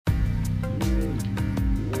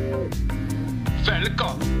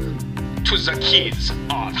Welcome to the Kids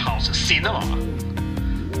Art House Cinema.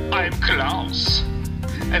 I'm Klaus,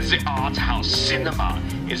 and the Art House Cinema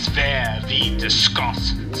is where we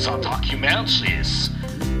discuss the documentaries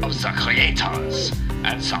of the creators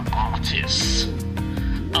and the artists.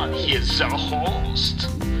 And here's their host,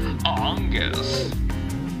 Angus.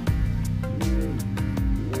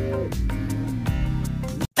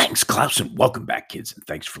 Thanks, Klaus, and welcome back, kids, and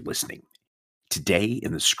thanks for listening. Today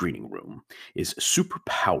in the screening room is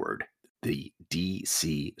Superpowered, the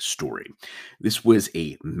DC story. This was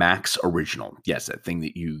a Max original. Yes, that thing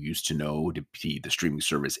that you used to know to be the streaming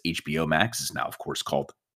service HBO Max is now, of course,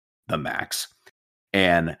 called the Max.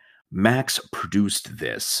 And Max produced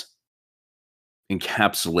this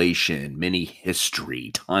encapsulation, mini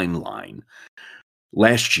history timeline.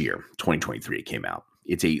 Last year, 2023, it came out.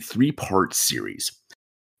 It's a 3-part series,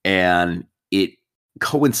 and it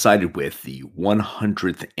coincided with the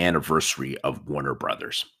 100th anniversary of Warner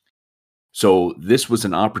Brothers. So this was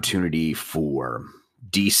an opportunity for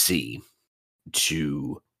DC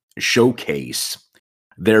to showcase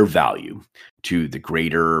their value to the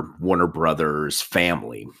greater Warner Brothers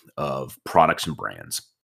family of products and brands,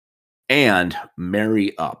 and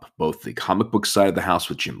marry up both the comic book side of the house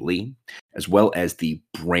with Jim Lee, as well as the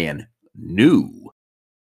brand new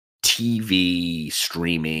TV,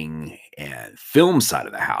 streaming, and film side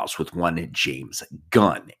of the house with one James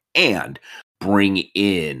Gunn, and bring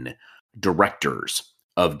in directors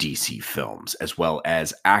of DC films, as well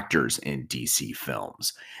as actors in DC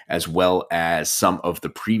films, as well as some of the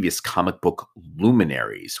previous comic book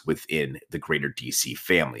luminaries within the greater DC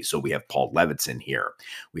family. So we have Paul Levitzon here.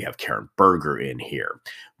 We have Karen Berger in here.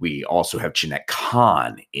 We also have Jeanette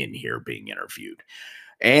Kahn in here being interviewed.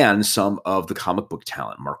 And some of the comic book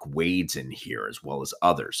talent. Mark Waid's in here, as well as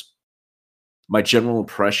others. My general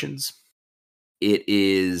impressions, it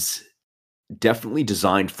is definitely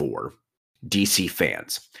designed for DC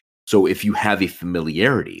fans. So if you have a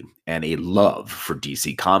familiarity and a love for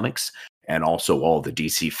DC Comics and also all the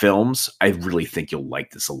DC films, I really think you'll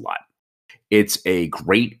like this a lot. It's a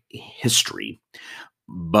great history,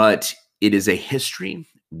 but it is a history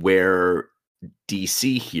where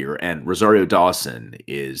DC here, and Rosario Dawson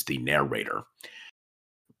is the narrator,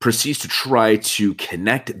 proceeds to try to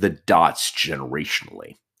connect the dots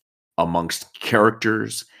generationally amongst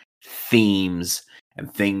characters, themes,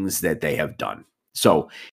 and things that they have done.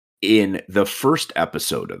 So in the first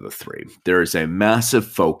episode of the 3, there is a massive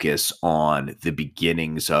focus on the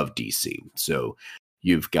beginnings of DC. So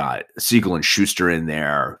you've got Siegel and Schuster in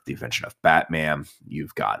there, the invention of Batman.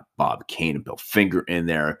 You've got Bob Kane and Bill Finger in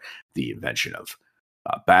there, the invention of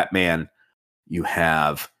Batman. You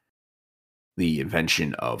have the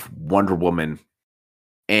invention of Wonder Woman.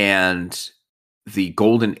 And the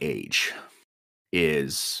Golden Age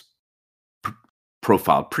is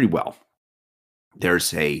profiled pretty well.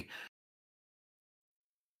 There's a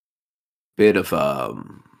bit of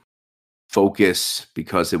focus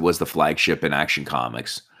because it was the flagship in Action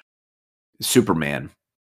Comics. Superman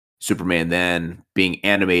then being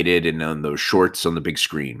animated and on those shorts on the big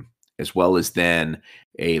screen, as well as then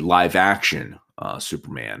a live action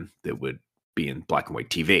Superman that would be in black and white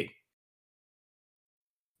TV.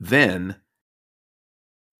 Then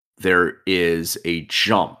there is a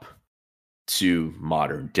jump to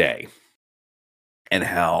modern day and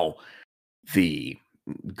how the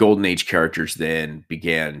Golden Age characters then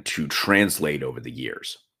began to translate over the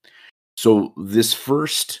years. So this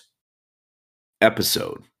first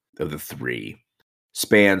episode of the 3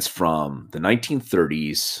 spans from the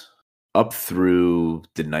 1930s up through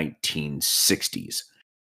the 1960s.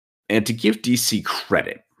 And to give DC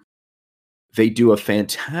credit, they do a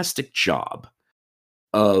fantastic job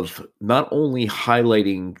of not only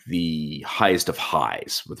highlighting the highest of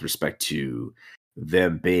highs with respect to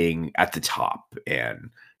them being at the top and,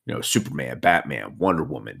 Superman, Batman, Wonder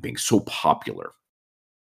Woman being so popular,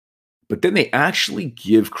 but then they actually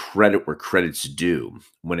give credit where credit's due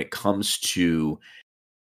when it comes to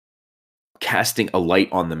casting a light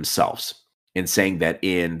on themselves and saying that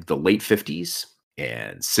in the late 50s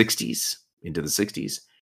and 60s, into the 60s,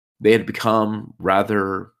 they had become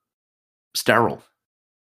rather sterile,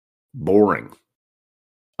 boring,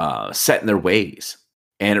 set in their ways.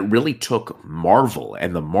 And it really took Marvel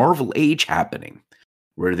and the Marvel age happening,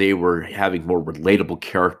 where they were having more relatable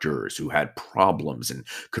characters who had problems and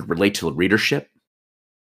could relate to the readership,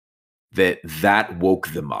 that woke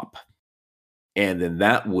them up. And then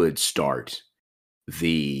that would start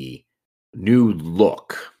the new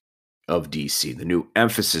look of DC, the new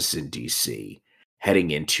emphasis in DC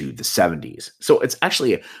heading into the 70s. So it's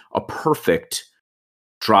actually a perfect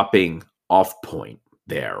dropping off point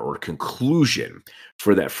there, or conclusion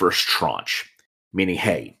for that first tranche. Meaning,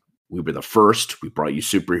 hey, we were the first, we brought you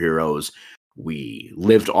superheroes, we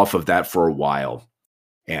lived off of that for a while,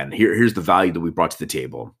 and here's the value that we brought to the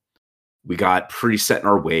table. We got pretty set in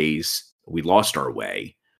our ways, we lost our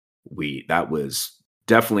way. That was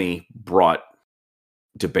definitely brought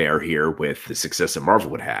to bear here with the success that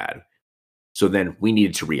Marvel had had. So then we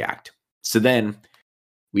needed to react. So then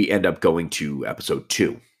we end up going to episode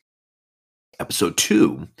 2. Episode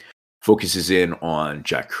 2 focuses in on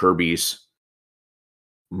Jack Kirby's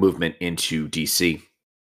movement into DC,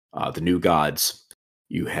 the New Gods.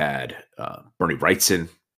 You had Bernie Wrightson,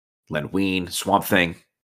 Len Wein, Swamp Thing,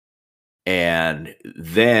 and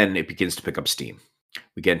then it begins to pick up steam.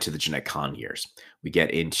 We get into the Jeanette Kahn years. We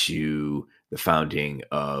get into the founding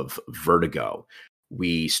of Vertigo.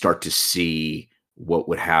 We start to see what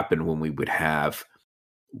would happen when we would have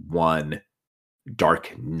one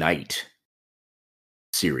Dark Knight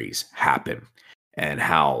series happen, and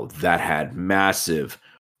how that had massive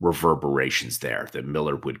reverberations there that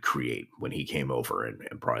Miller would create when he came over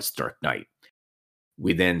and brought us Dark Knight.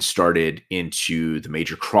 We then started into the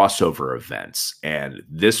major crossover events, and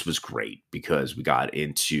this was great because we got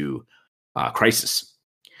into Crisis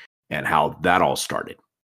and how that all started.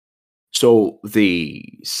 So the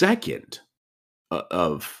second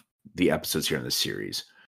of the episodes here in the series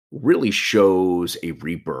really shows a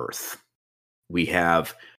rebirth. We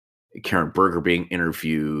have Karen Berger being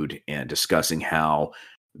interviewed and discussing how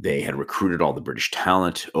they had recruited all the British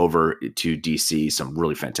talent over to DC, some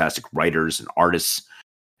really fantastic writers and artists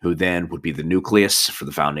who then would be the nucleus for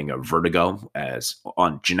the founding of Vertigo, as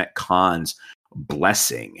on Jeanette Kahn's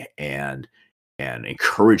blessing and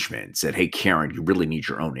encouragement, said, hey, Karen, you really need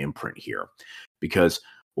your own imprint here. Because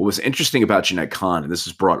what was interesting about Jeanette Kahn, and this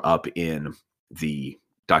is brought up in the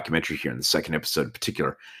documentary here in the second episode in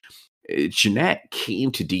particular, Jeanette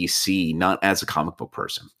came to DC not as a comic book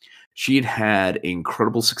person. She had had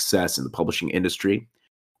incredible success in the publishing industry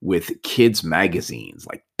with kids magazines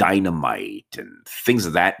like Dynamite and things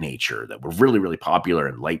of that nature that were really, really popular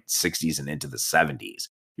in late 60s and into the 70s.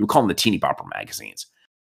 You would call them the teeny bopper magazines.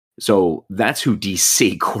 So that's who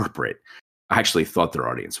DC corporate actually thought their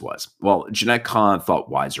audience was. Well, Jeanette Kahn thought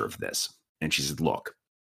wiser of this. And she said, look,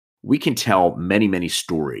 we can tell many, many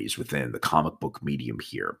stories within the comic book medium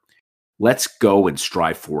here. Let's go and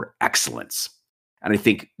strive for excellence. And I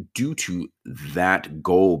think due to that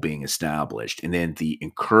goal being established, and then the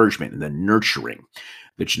encouragement and the nurturing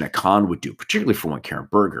that Jeanette Kahn would do, particularly for one Karen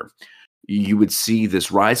Berger, you would see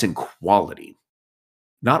this rise in quality,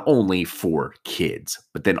 not only for kids,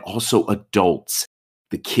 but then also adults,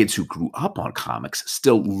 the kids who grew up on comics,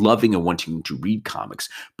 still loving and wanting to read comics,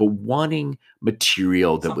 but wanting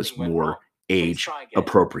material that was more age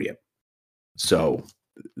appropriate. So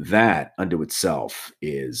that unto itself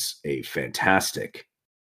is a fantastic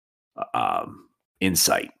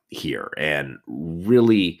insight here, and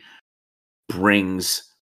really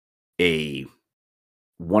brings a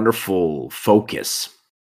wonderful focus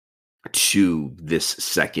to this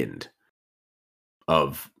second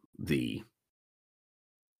of the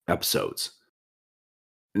episodes.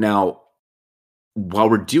 Now, while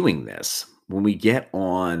we're doing this, when we get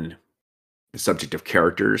on the subject of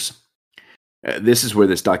characters, this is where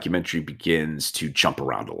this documentary begins to jump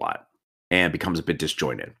around a lot and becomes a bit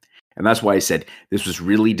disjointed. And that's why I said this was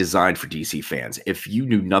really designed for DC fans. If you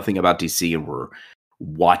knew nothing about DC and were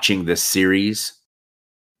watching this series,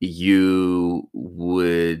 you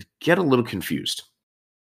would get a little confused.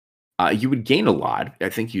 You would gain a lot. I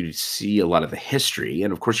think you'd see a lot of the history.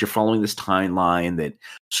 And of course, you're following this timeline that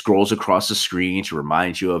scrolls across the screen to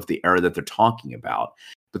remind you of the era that they're talking about.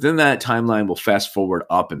 But then that timeline will fast forward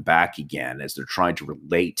up and back again as they're trying to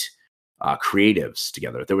relate creatives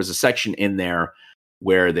together. There was a section in there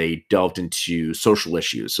where they delved into social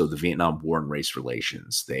issues, so the Vietnam War and race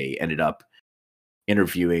relations. They ended up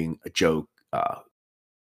interviewing Joe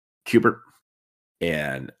Kubert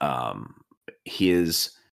and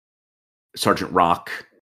his Sergeant Rock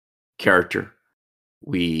character.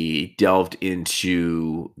 We delved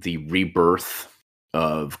into the rebirth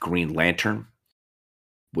of Green Lantern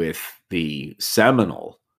with the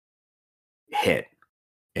seminal hit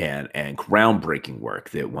and groundbreaking work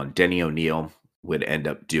that one Denny O'Neil would end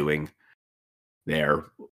up doing there.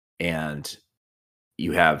 And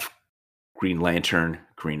you have Green Lantern,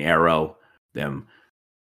 Green Arrow, them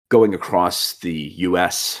going across the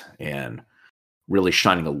US and really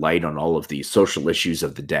shining a light on all of the social issues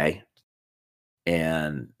of the day,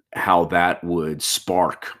 and how that would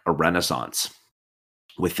spark a renaissance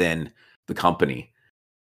within the company.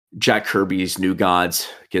 Jack Kirby's New Gods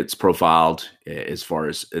gets profiled as far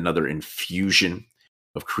as another infusion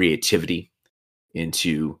of creativity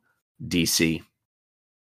into DC.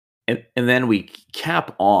 And then we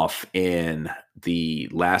cap off in the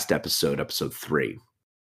last episode, episode 3,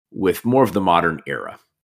 with more of the modern era.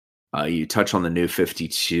 You touch on the New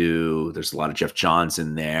 52. There's a lot of Jeff Johns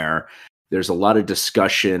in there. There's a lot of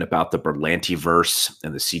discussion about the Berlantiverse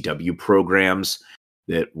and the CW programs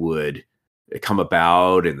that would come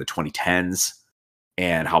about in the 2010s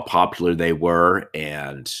and how popular they were,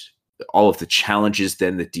 and all of the challenges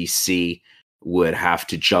then that DC would have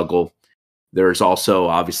to juggle. There's also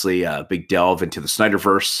obviously a big delve into the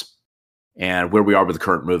Snyderverse and where we are with the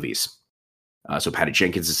current movies. So Patty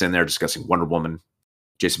Jenkins is in there discussing Wonder Woman.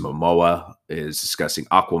 Jason Momoa is discussing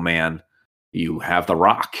Aquaman. You have The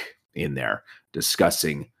Rock in there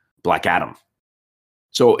discussing Black Adam.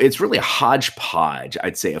 So it's really a hodgepodge,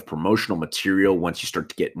 I'd say, of promotional material once you start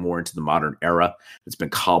to get more into the modern era. It's been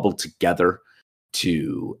cobbled together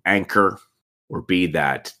to anchor or be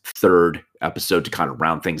that third episode to kind of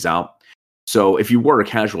round things out. So if you were a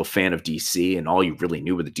casual fan of DC and all you really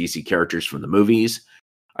knew were the DC characters from the movies,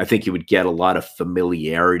 I think you would get a lot of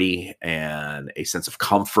familiarity and a sense of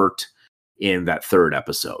comfort in that third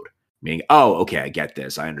episode. Meaning, oh, okay, I get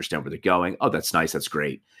this. I understand where they're going. Oh, that's nice. That's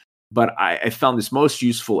great. But I found this most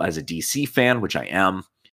useful as a DC fan, which I am,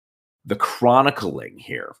 the chronicling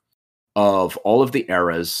here of all of the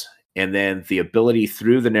eras, and then the ability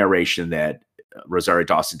through the narration that Rosario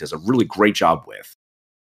Dawson does a really great job with,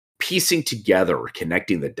 piecing together,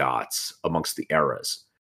 connecting the dots amongst the eras.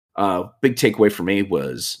 Big takeaway for me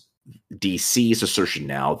was DC's assertion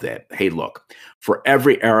now that, hey, look, for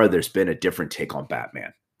every era, there's been a different take on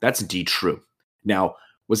Batman. That's indeed true. Now,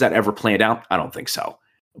 was that ever planned out? I don't think so.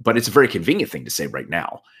 But it's a very convenient thing to say right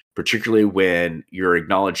now, particularly when you're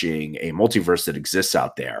acknowledging a multiverse that exists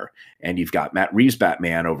out there, and you've got Matt Reeves'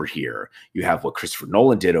 Batman over here. You have what Christopher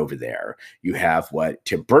Nolan did over there. You have what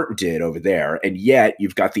Tim Burton did over there. And yet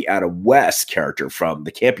you've got the Adam West character from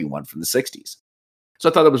the campy one from the 60s. So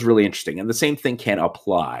I thought that was really interesting. And the same thing can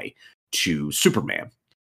apply to Superman.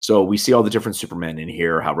 So we see all the different Supermen in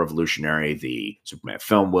here, how revolutionary the Superman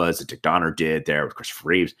film was that Dick Donner did there with Christopher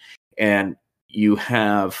Reeves. And you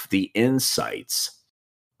have the insights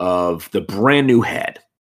of the brand new head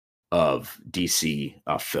of DC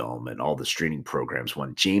film and all the streaming programs,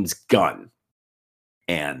 one James Gunn,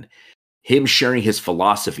 and him sharing his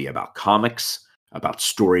philosophy about comics, about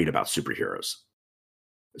story, and about superheroes.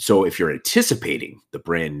 So if you're anticipating the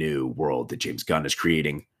brand new world that James Gunn is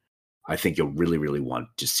creating, I think you'll really, really want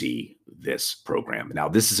to see this program. Now,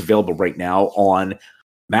 this is available right now on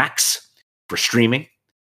Max for streaming.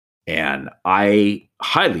 And I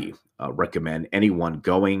highly recommend anyone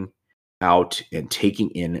going out and taking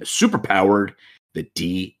in Superpowered, the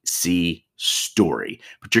DC story,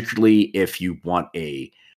 particularly if you want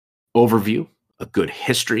a overview, a good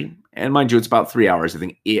history. And mind you, it's about 3 hours. I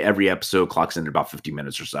think every episode clocks in at about 50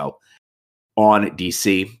 minutes or so on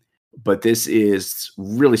DC. But this is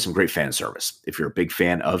really some great fan service if you're a big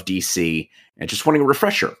fan of DC and just wanting a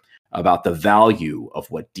refresher about the value of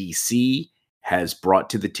what DC has brought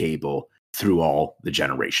to the table through all the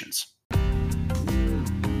generations.